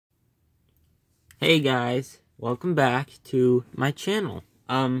Hey guys, welcome back to my channel.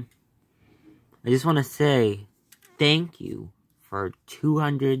 I just want to say thank you for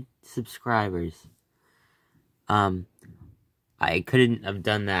 200 subscribers. I couldn't have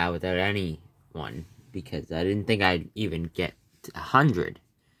done that without anyone because I didn't think I'd even get 100.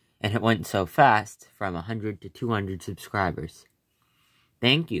 And it went so fast from 100 to 200 subscribers.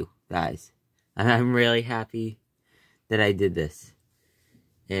 Thank you, guys. And I'm really happy that I did this.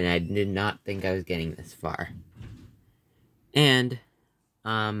 And I did not think I was getting this far. And,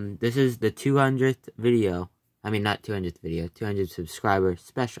 this is the 200th video. I mean, not 200th video, 200 subscriber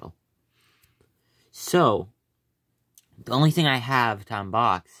special. So, the only thing I have to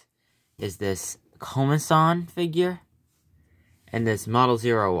unbox is this Komasan figure and this Model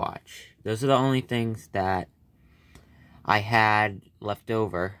Zero watch. Those are the only things that I had left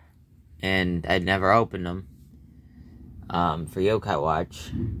over, and I'd never opened them. For Yokai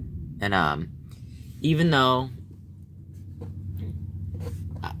Watch. And, even though,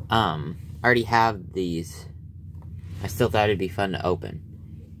 I already have these, I still thought it'd be fun to open.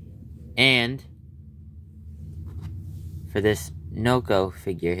 And, for this Noko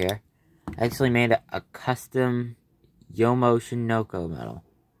figure here, I actually made a custom Yomotion Noko medal.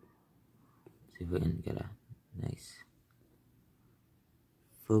 Let's see if we can get a nice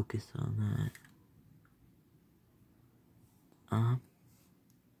focus on that.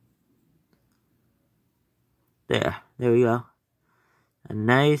 There we go. A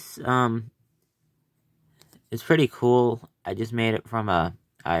nice, it's pretty cool. I just made it from a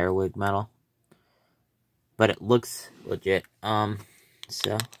Irewig metal. But it looks legit. So,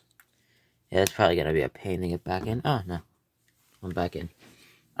 yeah, it's probably gonna be a pain to get back in. Oh, no. I'm back in.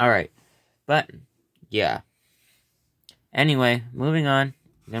 Alright. But, yeah. Anyway, moving on.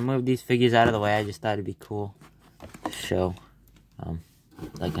 I'm gonna move these figures out of the way. I just thought it'd be cool to show.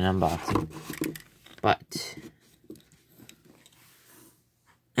 Like an unboxing. But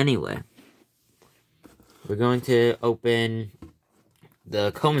anyway, we're going to open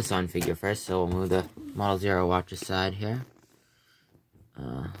the Komasan figure first, so we'll move the Model Zero watch aside here.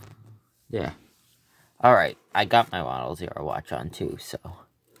 Yeah. Alright, I got my Model Zero watch on too, so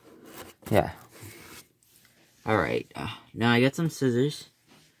yeah. Alright, now I got some scissors,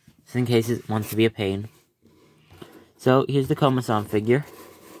 just in case it wants to be a pain. So, here's the Komasan figure.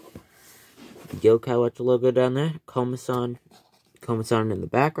 Yokai Watch logo down there. Komasan in the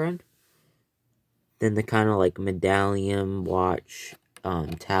background. Then the kind of like medallion watch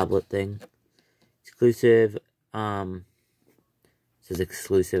tablet thing. Exclusive. This is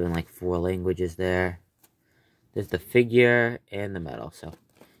exclusive in like 4 languages there. There's the figure and the medal. So,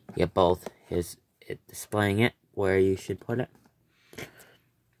 you get both. Here's it displaying it where you should put it.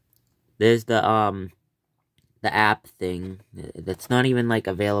 There's the app thing that's not even like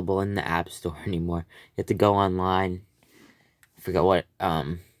available in the app store anymore. You have to go online. I forgot what.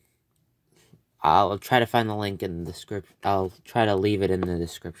 I'll try to find the link in the description. I'll try to leave it in the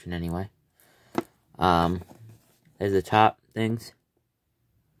description anyway. There's the top things.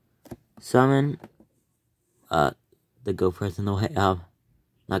 Summon. The GoPro's in the way.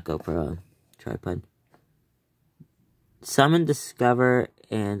 Not GoPro. Tripod. Summon, discover,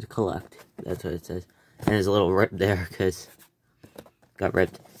 and collect. That's what it says. And there's a little rip there, because it got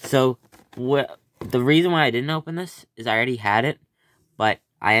ripped. So, the reason why I didn't open this is I already had it, but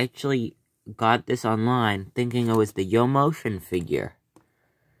I actually got this online thinking it was the Yomotion figure.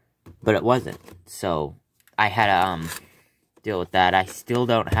 But it wasn't. So, I had to, deal with that. I still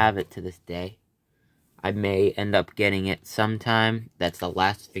don't have it to this day. I may end up getting it sometime. That's the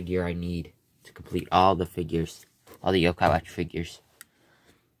last figure I need to complete all the figures. All the Yokai Watch figures.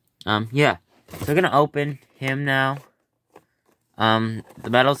 Yeah. So we're gonna open him now. The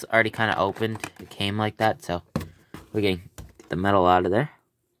metal's already kind of opened. It came like that, so we're gonna get the metal out of there.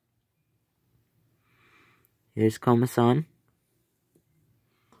 Here's Komasan.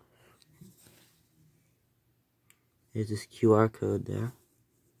 Here's this QR code there.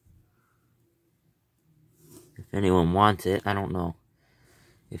 If anyone wants it, I don't know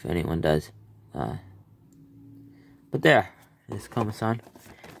if anyone does. But there's Komasan.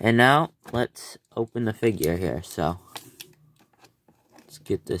 And now, let's open the figure here, so let's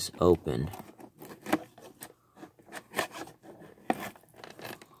get this open.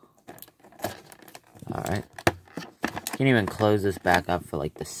 Alright. Can't even close this back up for,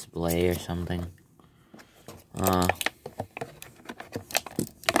 like, display or something. Okay,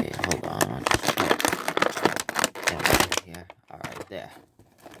 hold on. Here. Alright, there.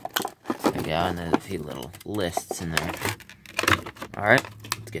 There we go, and there's a few little lists in there. Alright.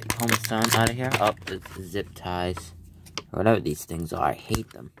 Let's get Komasan out of here. Oh, it's zip ties. Or whatever these things are. I hate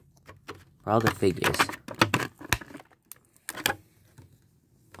them. for all the figures.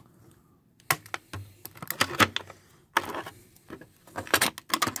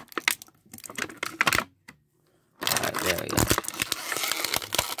 Alright, there we go.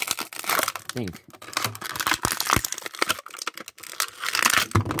 I think.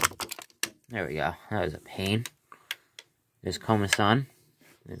 There we go. That was a pain. There's Koma-san.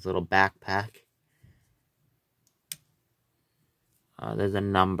 His little backpack. There's a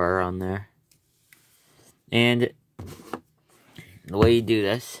number on there. And the way you do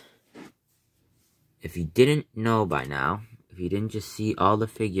this, if you didn't know by now, if you didn't just see all the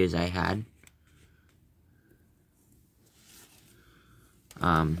figures I had,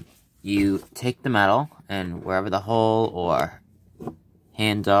 you take the metal and wherever the hole or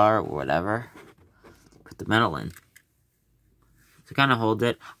hands are or whatever, put the metal in. So kind of hold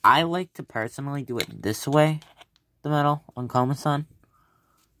it. I like to personally do it this way, the metal on Koma-san.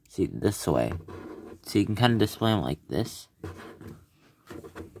 See, this way. So you can kind of display them like this.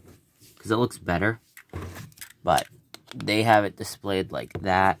 Because it looks better. But they have it displayed like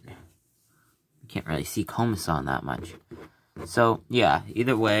that. You can't really see Koma-san that much. So, yeah,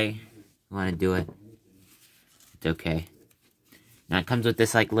 either way you want to do it, it's okay. Now it comes with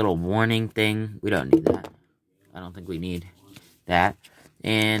this like little warning thing. We don't need that. I don't think we need that.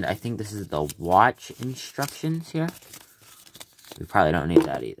 And I think this is the watch instructions here. We probably don't need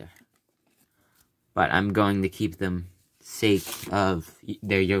that either. But I'm going to keep them sake of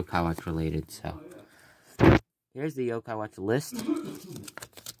their Yokai Watch related, so. Here's the Yokai Watch list. I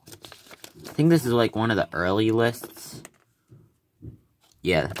think this is like one of the early lists.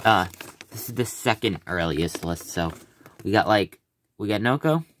 Yeah, this is the second earliest list, so. We got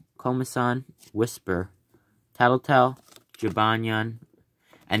Noko, Koma-san, Whisper, Tattletale, Jibanyan,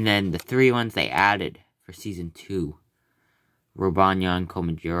 and then the 3 ones they added for Season 2. Robanyan,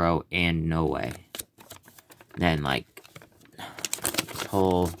 Komajiro, and Noe. Then, like, this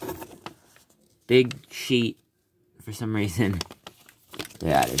whole big sheet, for some reason,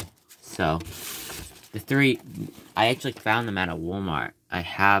 they added. So, the 3, I actually found them at a Walmart. I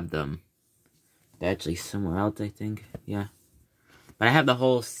have them. They're actually somewhere else, I think. Yeah. But I have the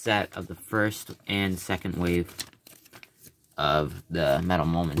whole set of the first and second wave of the Metal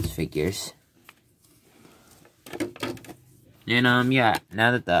Moments figures. And, yeah,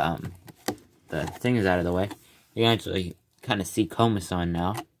 now that the thing is out of the way, you can actually kind of see Koma-san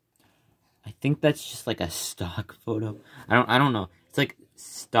now. I think that's just like a stock photo. I don't know. It's like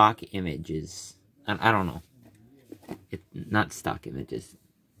stock images. I don't know. Not stock images.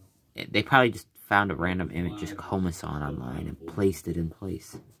 They probably just found a random image, just Koma-san online, and placed it in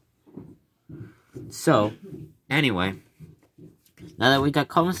place. So, anyway, now that we got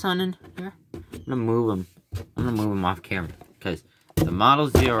Koma-san in here, I'm gonna move him off camera. Because the Model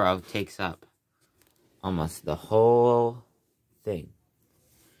Zero takes up almost the whole thing.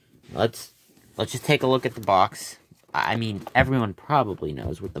 Let's just take a look at the box. I mean, everyone probably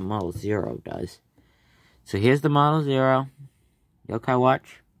knows what the Model Zero does. So here's the Model Zero Yokai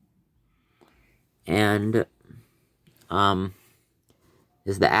Watch. And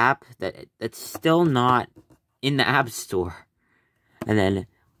there's the app that's still not in the App Store. And then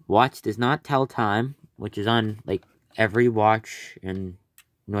watch does not tell time, which is on like every watch in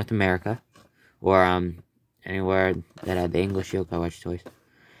North America, or anywhere that had the English Yokai Watch toys.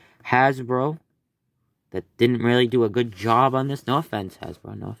 Hasbro, that didn't really do a good job on this. No offense,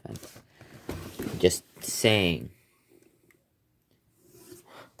 Hasbro, no offense. Just saying.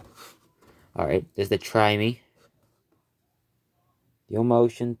 Alright, there's the Try Me. The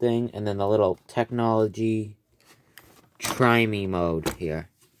emotion thing, and then the little technology Try Me mode here.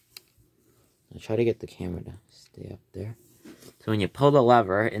 I'll try to get the camera to stay up there. So when you pull the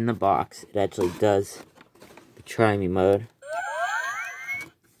lever in the box, it actually does the Try Me mode.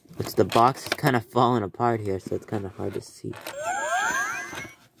 Which the box is kind of falling apart here, so it's kind of hard to see.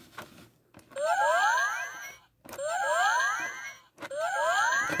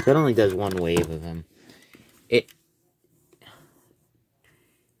 So it only does one wave of him. It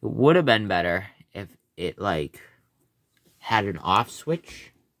would have been better if it, like, had an off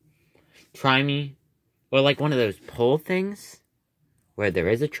switch. Try Me. Or like one of those pull things. Where there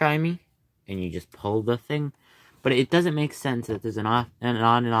is a Try Me. And you just pull the thing. But it doesn't make sense that there's an on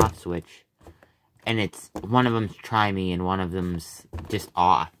and off switch. And it's, one of them's Try Me and one of them's just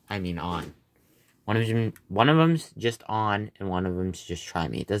off. I mean on. One of them's just on and one of them's just Try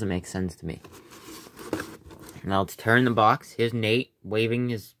Me. It doesn't make sense to me. Now let's turn the box. Here's Nate waving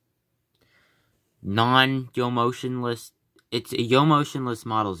his non-yo motionless. It's a yo motionless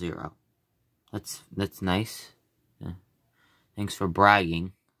Model Zero. That's nice. Yeah. Thanks for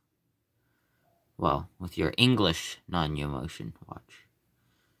bragging. well, with your English non-Yomotion watch.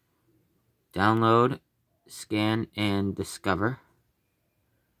 Download, scan, and discover.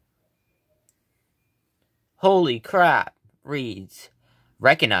 Holy crap! Reads,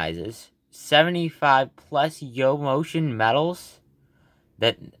 recognizes 75 plus Yomotion medals.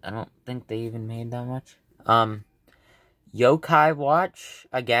 That, I don't think they even made that much. Yokai watch,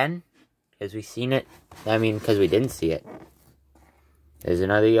 again, because we seen it. I mean, because we didn't see it. There's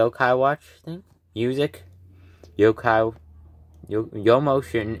another Yokai watch thing. Music. Yokai.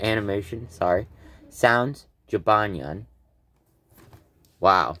 Yomotion animation, sorry. Sounds. Jibanyan.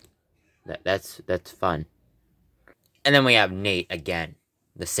 Wow. That's fun. And then we have Nate again.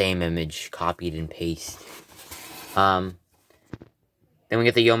 The same image, copied and paste. Then we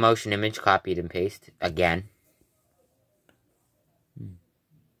get the Yomotion image, copied and paste, again.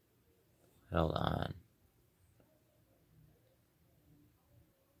 Hold on.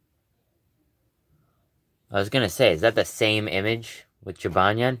 I was gonna say, is that the same image with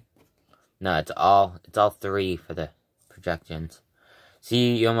Jibanyan? No, it's all 3 for the projections.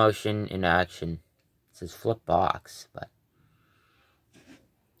 See Yomotion in action. It says flip box, but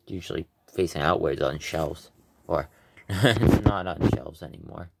it's usually facing outwards on shelves. Or it's not on shelves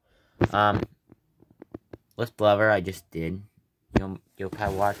anymore. Lisp Lover, I just did.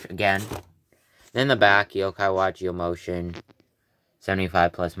 Yokai Watch again. Then the back, Yokai Watch, Yomotion,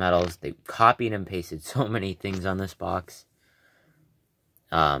 75 plus medals. They copied and pasted so many things on this box.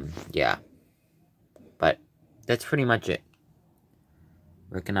 Yeah. But that's pretty much it.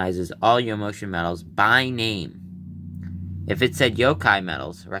 Recognizes all Yomotion medals by name. If it said Yokai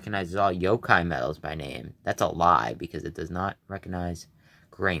medals, recognizes all Yokai medals by name. That's a lie, because it does not recognize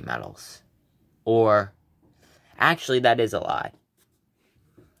gray medals. Or, actually, that is a lie.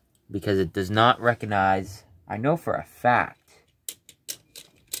 Because it does not recognize, I know for a fact.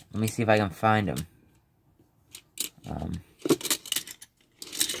 Let me see if I can find them.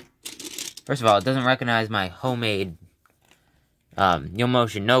 First of all, it doesn't recognize my homemade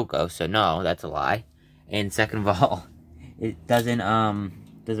Yomotion no-go, so no, that's a lie. And second of all, it doesn't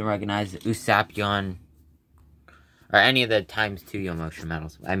recognize Usapion or any of the ×2 Yomotion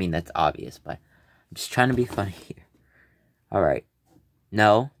medals. I mean, that's obvious, but I'm just trying to be funny here. Alright.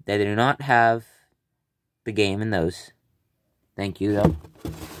 No, they do not have the game in those. Thank you, though.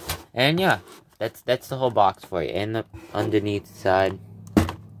 And yeah, that's the whole box for you. And the underneath side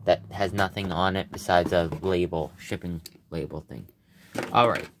that has nothing on it besides a label, shipping label thing.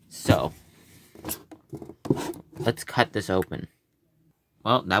 Alright, so let's cut this open.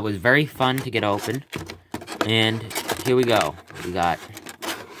 Well, that was very fun to get open. And here we go. We got,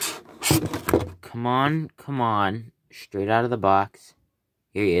 come on, straight out of the box.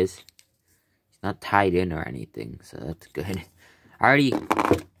 Here he is. He's not tied in or anything, so that's good. I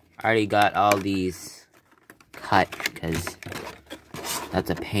already got all these cut, because that's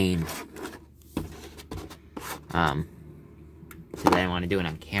a pain. Because I didn't want to do it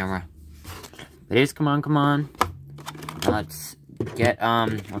on camera. But here's, come on. Let's get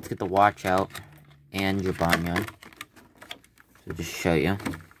the watch out and Jibanyan. So just show you.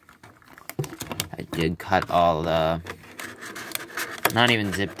 I did cut all the, not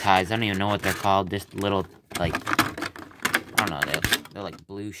even zip ties, I don't even know what they're called, just little, like, I don't know, they're like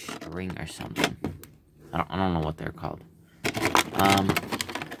blue string or something. I don't know what they're called. Alright,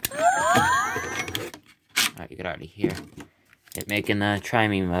 you can already hear it making the try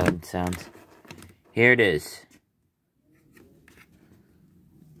me mode sounds. Here it is.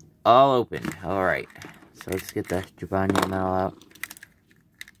 All open. Alright. So let's get the Jibanyan medal out.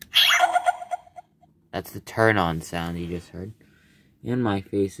 That's the turn on sound you just heard. And my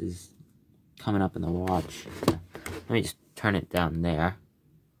face is coming up in the watch. Let me just turn it down there.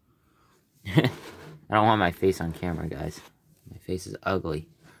 I don't want my face on camera, guys. My face is ugly.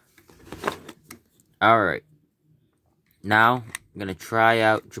 Alright. Now, I'm going to try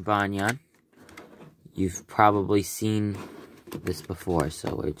out Jibanyan. You've probably seen this before,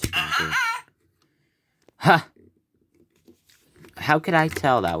 so we're just going to do... Ha! How could I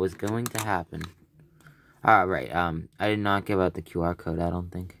tell that was going to happen? Alright, I did not give out the QR code, I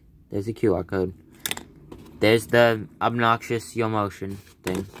don't think. There's a QR code. There's the obnoxious Yomotion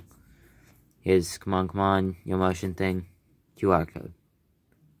thing. Here's, come on, Yomotion thing. QR code.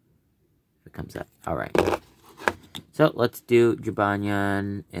 If it comes up. Alright. So, let's do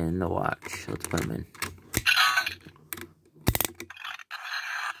Jibanyan in the watch. Let's put him in.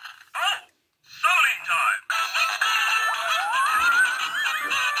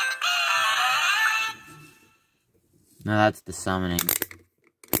 No, that's the summoning.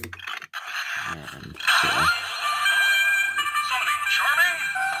 And, yeah.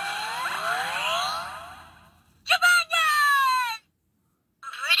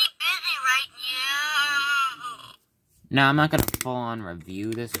 Now, I'm not going to full-on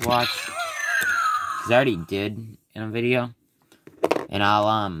review this watch, because I already did in a video, and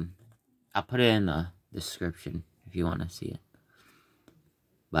I'll put it in the description if you want to see it.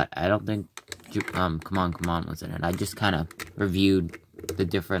 But I don't think, Come On was in it. I just kind of reviewed the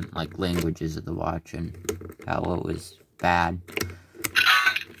different, like, languages of the watch and how it was bad.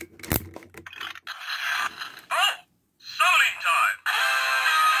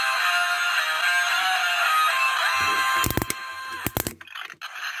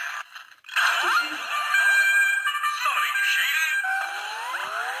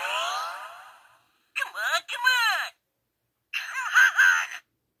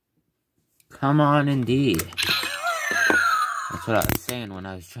 Come on, indeed. That's what I was saying when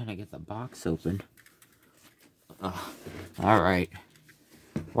I was trying to get the box open. Alright.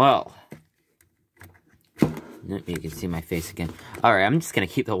 Well. You can see my face again. Alright, I'm just gonna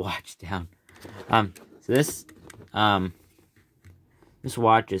keep the watch down. So this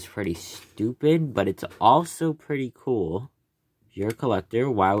watch is pretty stupid, but it's also pretty cool. If you're a collector,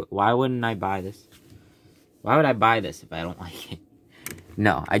 why wouldn't I buy this? Why would I buy this if I don't like it?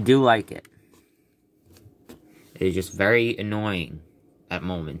 No, I do like it. It is just very annoying at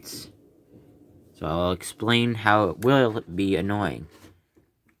moments. So I'll explain how it will be annoying.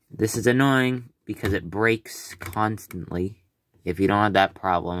 This is annoying because it breaks constantly. If you don't have that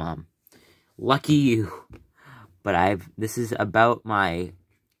problem, lucky you. But this is about my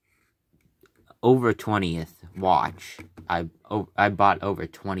over 20th watch. I bought over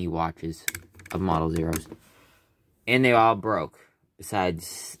 20 watches of Model Zeros. And they all broke.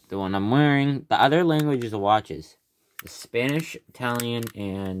 Besides the one I'm wearing. The other languages of watches. The Spanish, Italian,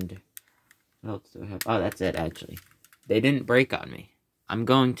 and... what else do I have? Oh, that's it, actually. They didn't break on me. I'm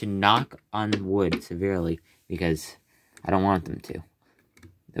going to knock on wood severely because I don't want them to.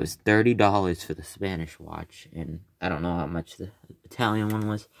 It was $30 for the Spanish watch, and I don't know how much the Italian one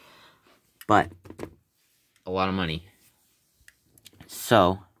was. But, a lot of money.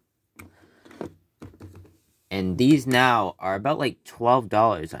 So... and these now are about like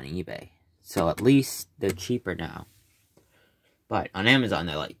 $12 on eBay. So at least they're cheaper now. But on Amazon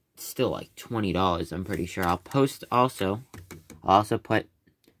they're like still like $20, I'm pretty sure. I'll also put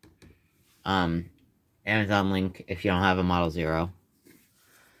Amazon link if you don't have a Model Zero.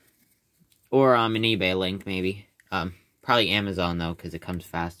 Or an eBay link maybe. Probably Amazon though, because it comes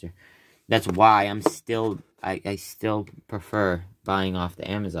faster. That's why I still prefer buying off the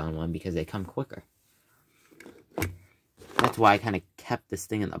Amazon one, because they come quicker. That's why I kind of kept this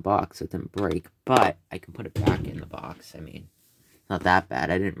thing in the box so it didn't break. But I can put it back in the box. I mean, not that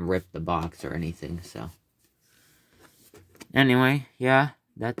bad. I didn't rip the box or anything, so. Anyway, yeah,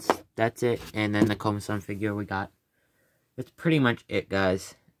 that's it. And then the Komasan figure we got. That's pretty much it,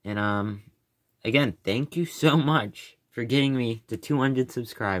 guys. And, again, thank you so much for getting me to 200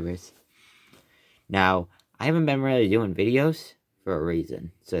 subscribers. Now, I haven't been really doing videos for a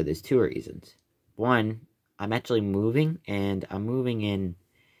reason. So there's two reasons. One, I'm actually moving, and I'm moving in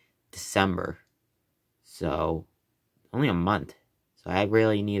December. So, only a month. So I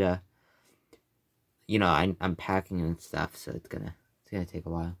really need a, you know, I'm packing and stuff, so it's gonna take a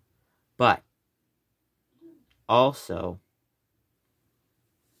while. But, also,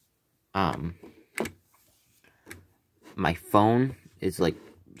 my phone is, like,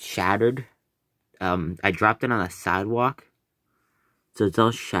 shattered. I dropped it on the sidewalk, so it's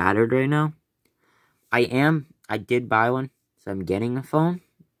all shattered right now. I did buy one, so I'm getting a phone,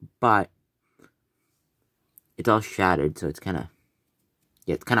 but it's all shattered, so it's kind of,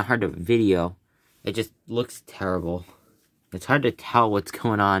 yeah, it's kind of hard to video. It just looks terrible. It's hard to tell what's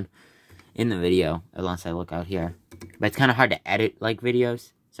going on in the video, unless I look out here. But it's kind of hard to edit, like,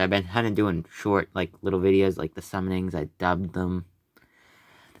 videos. So I've been kind of doing short, like, little videos, like the summonings. I dubbed them.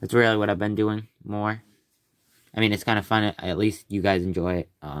 That's really what I've been doing more. I mean, it's kind of fun. At least you guys enjoy it.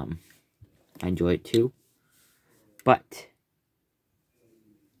 I enjoy it too. But,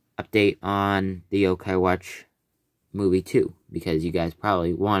 update on the Yokai Watch movie 2. Because you guys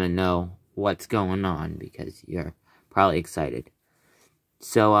probably want to know what's going on. Because you're probably excited.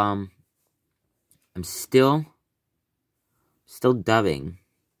 So, I'm still dubbing,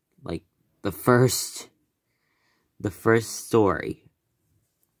 like, the first story.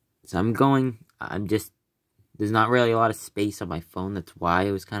 So there's not really a lot of space on my phone. That's why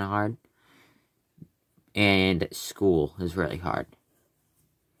it was kind of hard. And school is really hard.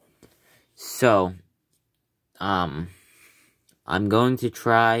 So, I'm going to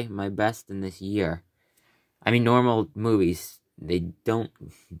try my best in this year. I mean, normal movies, they don't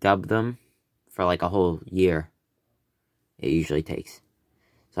dub them for like a whole year. It usually takes.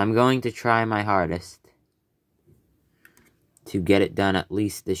 So I'm going to try my hardest to get it done at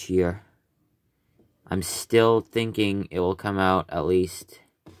least this year. I'm still thinking it will come out at least.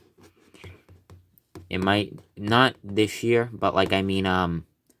 It might not this year, but like I mean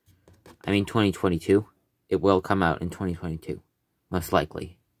 2022. It will come out in 2022, most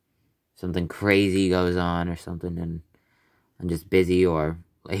likely. Something crazy goes on or something, and I'm just busy or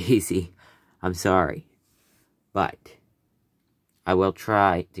lazy. I'm sorry, but I will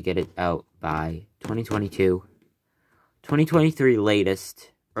try to get it out by 2022, 2023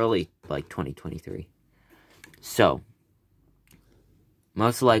 latest, early like 2023. So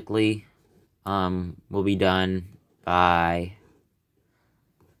most likely, will be done by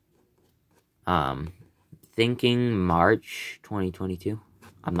thinking March 2022.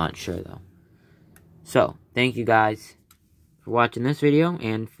 I'm not sure though. So thank you guys for watching this video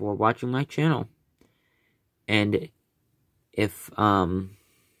and for watching my channel. And if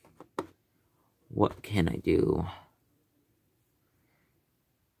what can I do?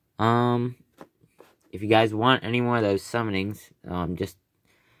 If you guys want any more of those summonings, just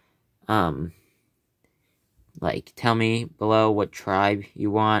like tell me below what tribe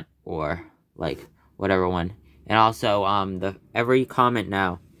you want, or like whatever one. And also every comment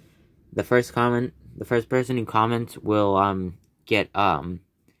now, the first person who comments will get a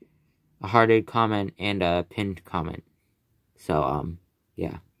hearted comment and a pinned comment. So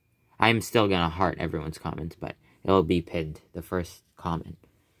yeah, I'm still gonna heart everyone's comments, but it'll be pinned, the first comment.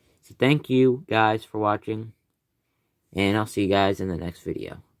 So thank you guys for watching, and I'll see you guys in the next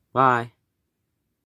video. Bye.